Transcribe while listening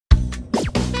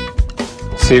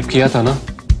Save किया था ना?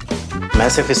 मैं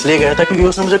सिर्फ इसलिए गया था क्योंकि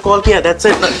उसने मुझे कॉल किया, that's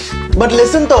it. But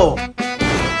listen तो.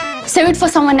 Save it for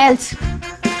someone else.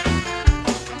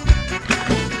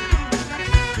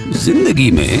 जिंदगी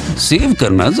में सेव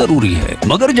करना जरूरी है,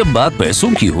 मगर जब बात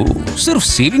पैसों की हो, सिर्फ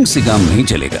सेविंग से काम नहीं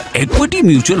चलेगा। इक्विटी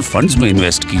म्यूचुअल फंड्स में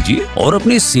इन्वेस्ट कीजिए और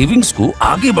अपने सेविंग्स को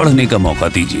आगे बढ़ने का मौका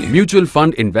दीजिए। Mutual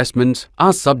fund investments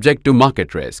are subject to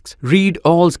market risks. Read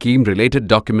all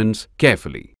scheme-related documents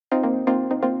carefully.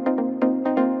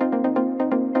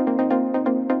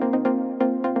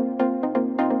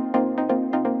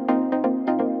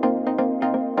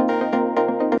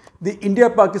 The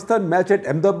India-Pakistan match at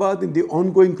Ahmedabad in the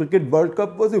ongoing Cricket World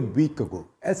Cup was a week ago.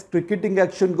 As cricketing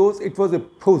action goes, it was a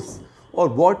puss, or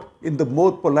what, in the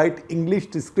more polite English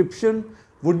description,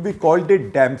 would be called a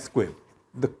damn squib.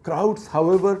 The crowds,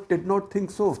 however, did not think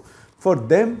so. For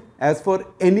them, as for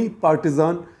any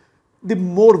partisan, the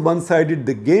more one-sided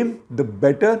the game, the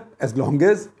better, as long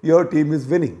as your team is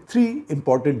winning. Three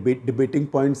important debating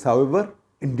points, however,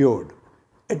 endured.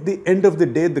 At the end of the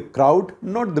day, the crowd,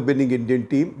 not the winning Indian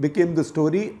team, became the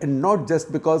story, and not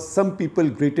just because some people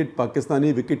greeted Pakistani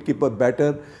wicketkeeper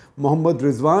batter Mohammad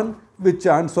Rizwan with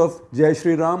chants of Jai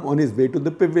Shri Ram on his way to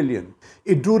the pavilion.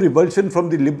 It drew revulsion from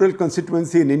the liberal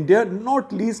constituency in India,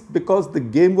 not least because the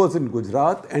game was in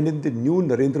Gujarat and in the new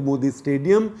Narendra Modi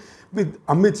Stadium with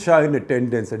Amit Shah in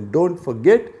attendance. And don't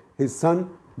forget, his son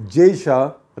Jai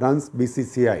Shah runs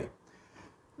BCCI.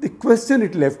 The question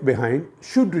it left behind,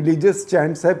 should religious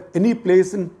chants have any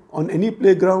place on any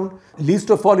playground, least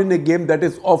of all in a game that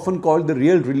is often called the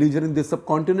real religion in the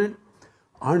subcontinent?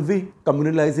 Aren't we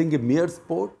communalizing a mere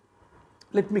sport?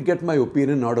 Let me get my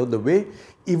opinion out of the way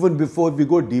even before we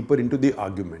go deeper into the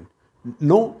argument.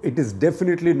 No, it is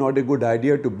definitely not a good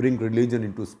idea to bring religion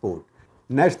into sport.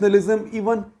 Nationalism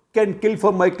even can kill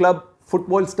for my club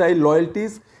football style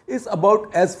loyalties is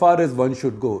about as far as one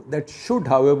should go. That should,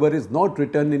 however, is not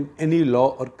written in any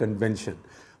law or convention.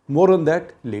 More on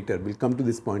that later. We'll come to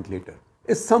this point later.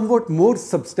 A somewhat more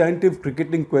substantive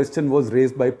cricketing question was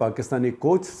raised by Pakistani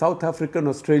coach, South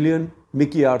African-Australian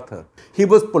Mickey Arthur. He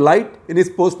was polite in his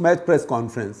post-match press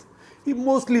conference. He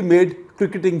mostly made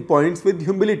cricketing points with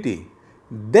humility.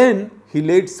 Then he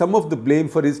laid some of the blame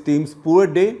for his team's poor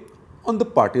day on the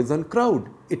partisan crowd.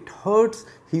 It hurts,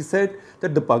 he said,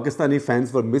 that the Pakistani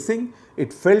fans were missing.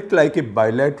 It felt like a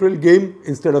bilateral game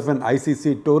instead of an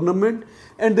ICC tournament,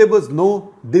 and there was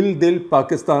no Dil Dil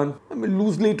Pakistan.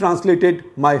 Loosely translated,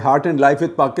 my heart and life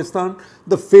with Pakistan,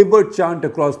 the favored chant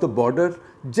across the border,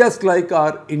 just like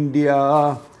our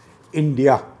India,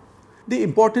 India. The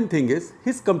important thing is,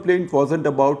 his complaint wasn't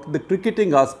about the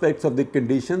cricketing aspects of the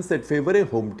conditions that favor a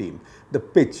home team. The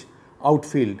pitch,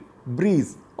 outfield,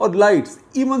 breeze, or lights,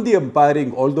 even the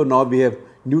umpiring, although now we have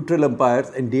neutral umpires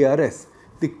and DRS.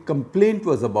 The complaint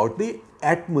was about the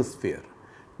atmosphere.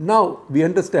 Now we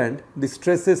understand the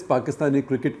stresses Pakistani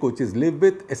cricket coaches live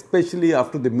with, especially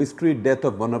after the mystery death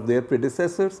of one of their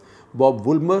predecessors. Bob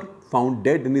Woolmer, found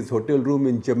dead in his hotel room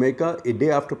in Jamaica a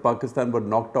day after Pakistan were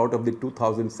knocked out of the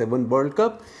 2007 World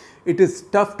Cup. It is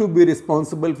tough to be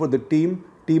responsible for the team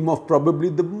of probably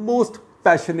the most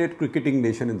passionate cricketing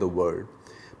nation in the world.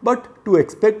 But to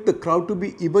expect the crowd to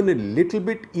be even a little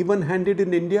bit even-handed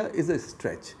in India is a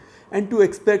stretch. And to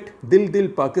expect Dil Dil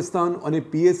Pakistan on a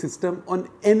PA system on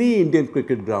any Indian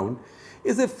cricket ground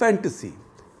is a fantasy.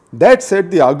 That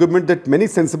said, the argument that many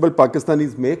sensible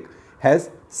Pakistanis make has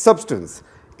substance.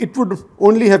 It would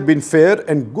only have been fair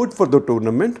and good for the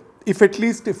tournament if at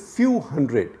least a few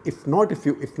hundred, if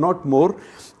not more,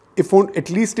 at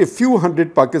least a few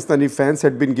hundred Pakistani fans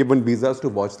had been given visas to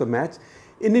watch the match.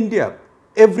 In India,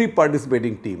 every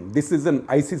participating team, this is an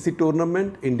ICC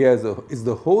tournament, India is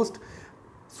the host,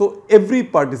 so every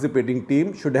participating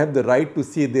team should have the right to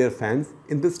see their fans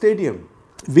in the stadium.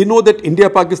 We know that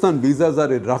India-Pakistan visas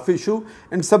are a rough issue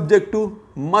and subject to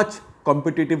much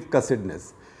competitive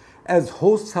cussedness. As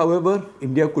hosts, however,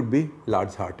 India could be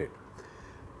large-hearted.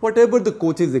 Whatever the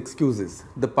coach's excuses,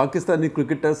 the Pakistani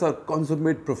cricketers are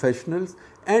consummate professionals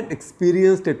and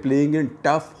experienced at playing in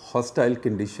tough, hostile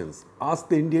conditions. Ask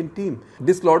the Indian team.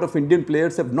 This lot of Indian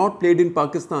players have not played in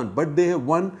Pakistan, but they have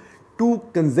won 2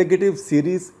 consecutive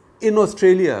series in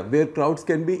Australia, where crowds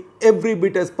can be every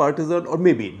bit as partisan, or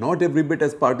maybe not every bit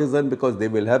as partisan, because they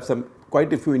will have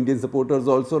quite a few Indian supporters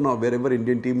also. Now wherever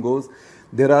Indian team goes,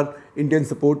 there are Indian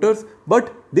supporters,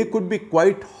 but they could be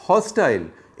quite hostile.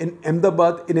 In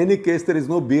Ahmedabad, in any case, there is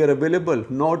no beer available,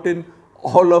 not in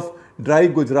all of dry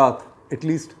Gujarat, at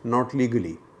least not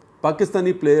legally.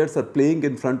 Pakistani players are playing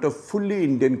in front of fully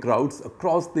Indian crowds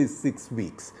across these 6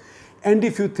 weeks. And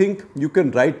if you think you can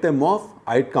write them off,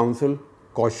 I'd counsel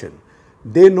caution.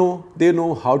 They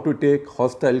know how to take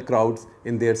hostile crowds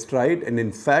in their stride, and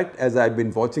in fact, as I've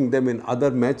been watching them in other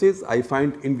matches, I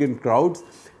find Indian crowds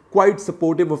quite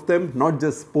supportive of them, not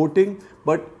just sporting,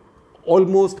 but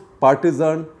almost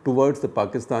partisan towards the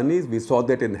Pakistanis. We saw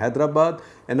that in Hyderabad,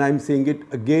 and I'm seeing it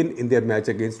again in their match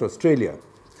against Australia.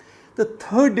 The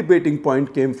third debating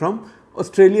point came from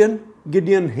Australian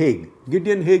Gideon Haigh.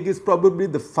 Gideon Haigh is probably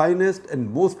the finest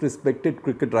and most respected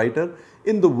cricket writer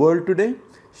in the world today.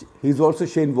 He's also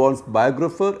Shane Warne's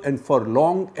biographer and for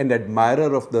long an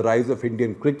admirer of the rise of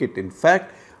Indian cricket. In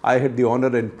fact, I had the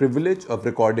honor and privilege of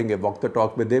recording a walk the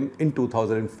talk with him in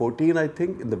 2014, I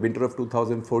think, in the winter of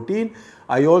 2014.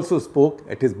 I also spoke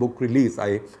at his book release.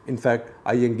 I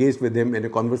engaged with him in a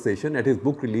conversation at his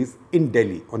book release in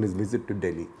Delhi, on his visit to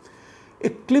Delhi. A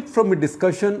clip from a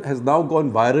discussion has now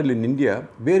gone viral in India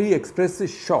where he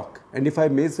expresses shock, and if I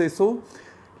may say so,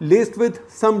 laced with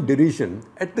some derision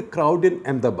at the crowd in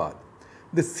Ahmedabad.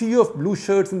 The sea of blue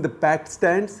shirts in the packed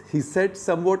stands, he said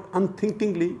somewhat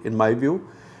unthinkingly, in my view,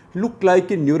 looked like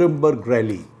a Nuremberg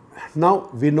rally. Now,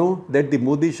 we know that the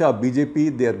Modi Shah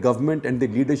BJP, their government and the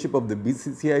leadership of the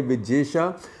BCCI with Jay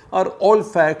Shah are all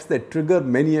facts that trigger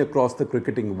many across the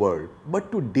cricketing world.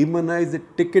 But to demonize a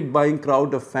ticket-buying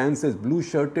crowd of fans as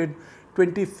blue-shirted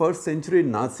 21st century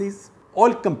Nazis?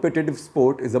 All competitive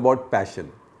sport is about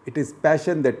passion. It is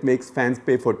passion that makes fans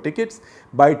pay for tickets,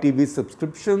 buy TV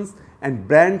subscriptions, and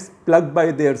brands plugged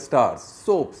by their stars.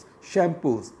 Soaps,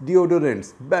 shampoos,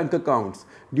 deodorants, bank accounts,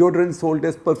 deodorants sold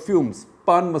as perfumes,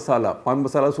 pan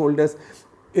masala sold as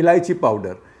elaichi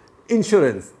powder,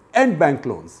 insurance and bank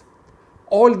loans.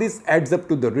 All this adds up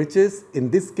to the riches, in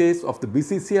this case of the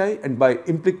BCCI and by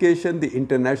implication the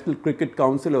International Cricket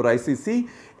Council or ICC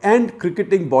and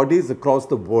cricketing bodies across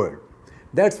the world.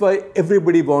 That's why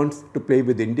everybody wants to play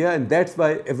with India, and that's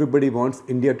why everybody wants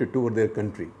India to tour their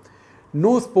country.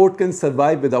 No sport can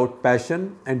survive without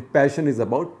passion, and passion is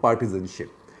about partisanship.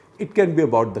 It can be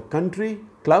about the country,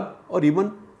 club or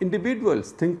even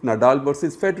individuals. Think Nadal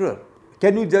versus Federer.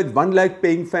 Can you judge 1 lakh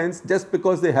paying fans just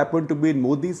because they happen to be in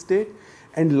Modi's state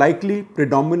and likely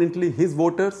predominantly his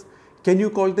voters? Can you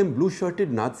call them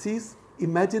blue-shirted Nazis?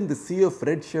 Imagine the sea of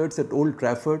red shirts at Old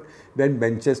Trafford when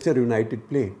Manchester United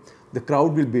play. The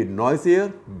crowd will be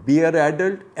noisier,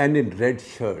 beer-addled and in red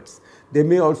shirts. They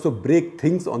may also break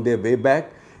things on their way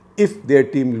back if their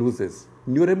team loses.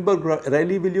 Nuremberg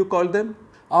rally, will you call them?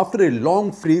 After a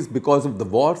long freeze because of the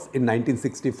wars in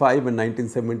 1965 and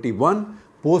 1971,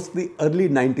 post the early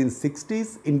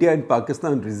 1960s, India and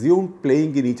Pakistan resumed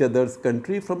playing in each other's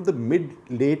country from the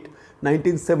mid-late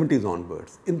 1970s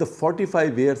onwards. In the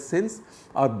 45 years since,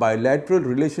 our bilateral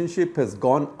relationship has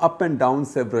gone up and down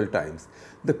several times.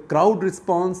 The crowd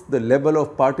response, the level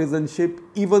of partisanship,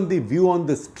 even the view on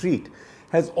the street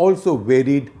has also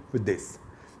varied with this.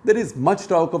 There is much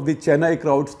talk of the Chennai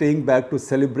crowd staying back to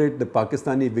celebrate the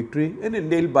Pakistani victory in a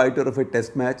nail-biter of a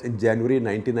test match in January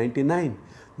 1999.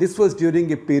 This was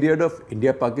during a period of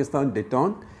India-Pakistan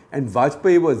détente, and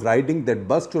Vajpayee was riding that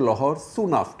bus to Lahore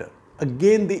soon after.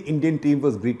 Again, the Indian team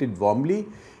was greeted warmly,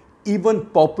 even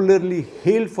popularly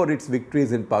hailed for its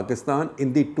victories in Pakistan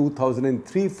in the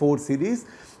 2003-04 series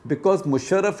because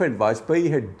Musharraf and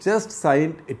Vajpayee had just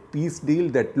signed a peace deal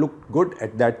that looked good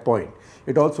at that point.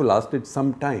 It also lasted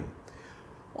some time.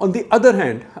 On the other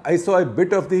hand, I saw a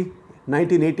bit of the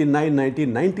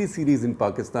 1989-1990 series in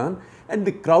Pakistan, and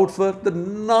the crowds were the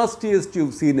nastiest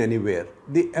you've seen anywhere.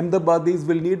 The Ahmedabadis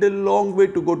will need a long way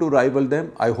to go to rival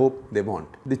them. I hope they won't.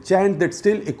 The chant that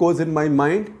still echoes in my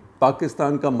mind,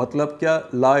 Pakistan का मतलब क्या,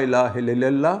 ला इलाहा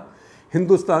इल्लल्लाह,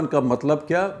 हिंदुस्तान का मतलब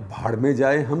क्या, भाड़ में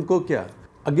जाए हमको क्या.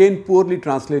 Again, poorly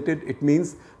translated, it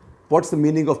means, what's the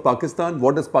meaning of Pakistan?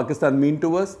 What does Pakistan mean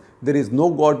to us? There is no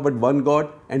God but one God,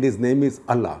 and his name is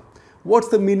Allah. What's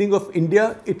the meaning of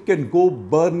India? It can go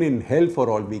burn in hell for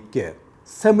all we care.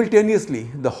 Simultaneously,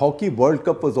 the Hockey World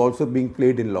Cup was also being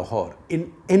played in Lahore.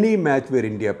 In any match where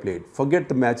India played, forget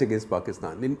the match against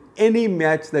Pakistan, in any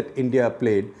match that India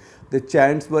played, the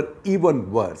chants were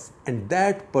even worse. And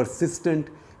that persistent,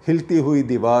 हिलती हुई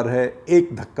दीवार है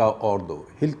एक धक्का और दो,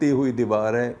 हिलती हुई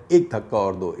दीवार है एक धक्का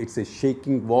और दो. It's a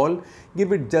shaking wall.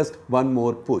 Give it just one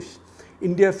more push.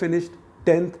 India finished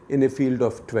 10th in a field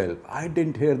of 12. I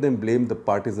didn't hear them blame the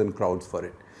partisan crowds for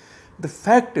it. The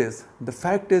fact is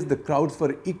the crowds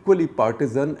were equally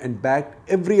partisan and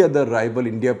backed every other rival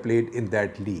India played in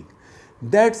that league.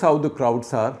 That's how the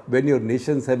crowds are when your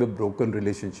nations have a broken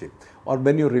relationship or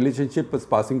when your relationship is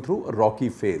passing through a rocky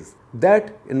phase.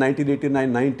 That in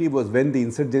 1989-90 was when the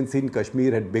insurgency in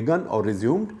Kashmir had begun or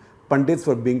resumed. Pandits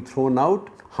were being thrown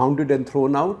out, hounded and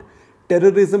thrown out.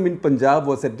 Terrorism in Punjab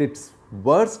was at its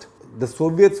worst. the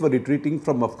Soviets were retreating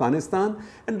from Afghanistan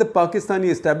and the Pakistani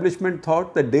establishment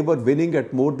thought that they were winning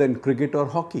at more than cricket or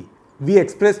hockey. We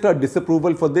expressed our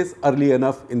disapproval for this early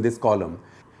enough in this column.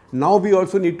 Now we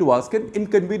also need to ask an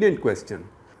inconvenient question.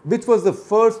 Which was the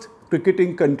first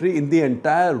cricketing country in the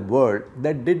entire world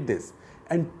that did this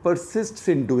and persists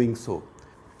in doing so?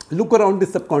 Look around the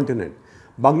subcontinent.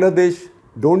 Bangladesh,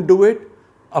 don't do it.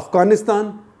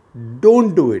 Afghanistan,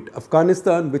 don't do it.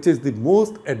 Afghanistan, which is the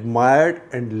most admired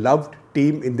and loved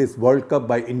team in this World Cup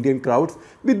by Indian crowds,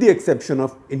 with the exception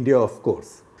of India, of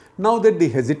course. Now that the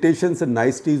hesitations and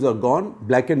niceties are gone,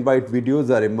 black and white videos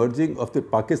are emerging of the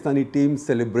Pakistani team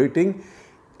celebrating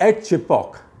at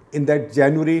Chepauk in that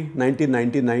January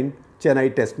 1999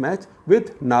 Chennai Test match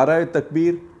with Nara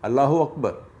Takbir, Allahu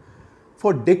Akbar.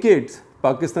 For decades,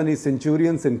 Pakistani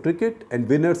centurions in cricket and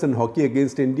winners in hockey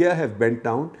against India have bent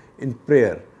down in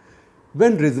prayer.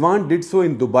 When Rizwan did so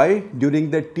in Dubai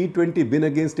during that T20 win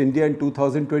against India in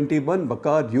 2021,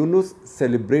 Bakar Yunus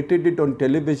celebrated it on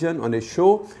television on a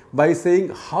show by saying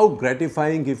how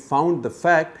gratifying he found the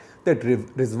fact that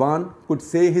Rizwan could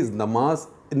say his namaz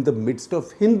in the midst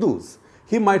of Hindus.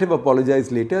 He might have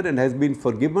apologized later and has been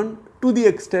forgiven to the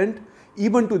extent,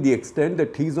 even to the extent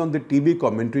that he's on the TV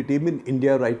commentary team in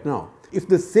India right now. If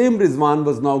the same Rizwan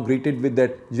was now greeted with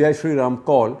that Jai Shri Ram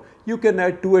call, you can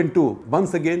add 2 and 2.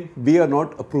 Once again, we are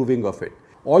not approving of it.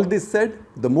 All this said,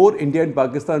 the more India and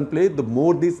Pakistan play, the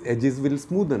more these edges will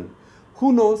smoothen.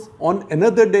 Who knows, on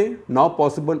another day, now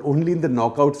possible only in the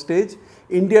knockout stage,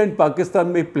 India and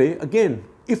Pakistan may play again.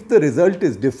 If the result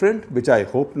is different, which I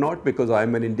hope not because I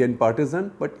am an Indian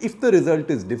partisan, but if the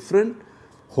result is different,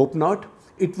 hope not,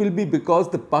 it will be because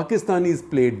the Pakistanis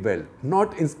played well,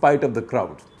 not in spite of the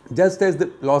crowd. Just as they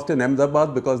lost in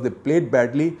Ahmedabad because they played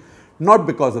badly, not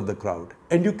because of the crowd.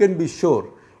 And you can be sure,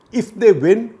 if they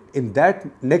win in that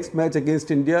next match against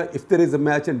India, if there is a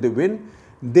match and they win,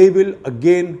 they will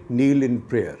again kneel in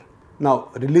prayer. Now,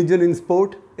 religion in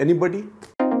sport, anybody?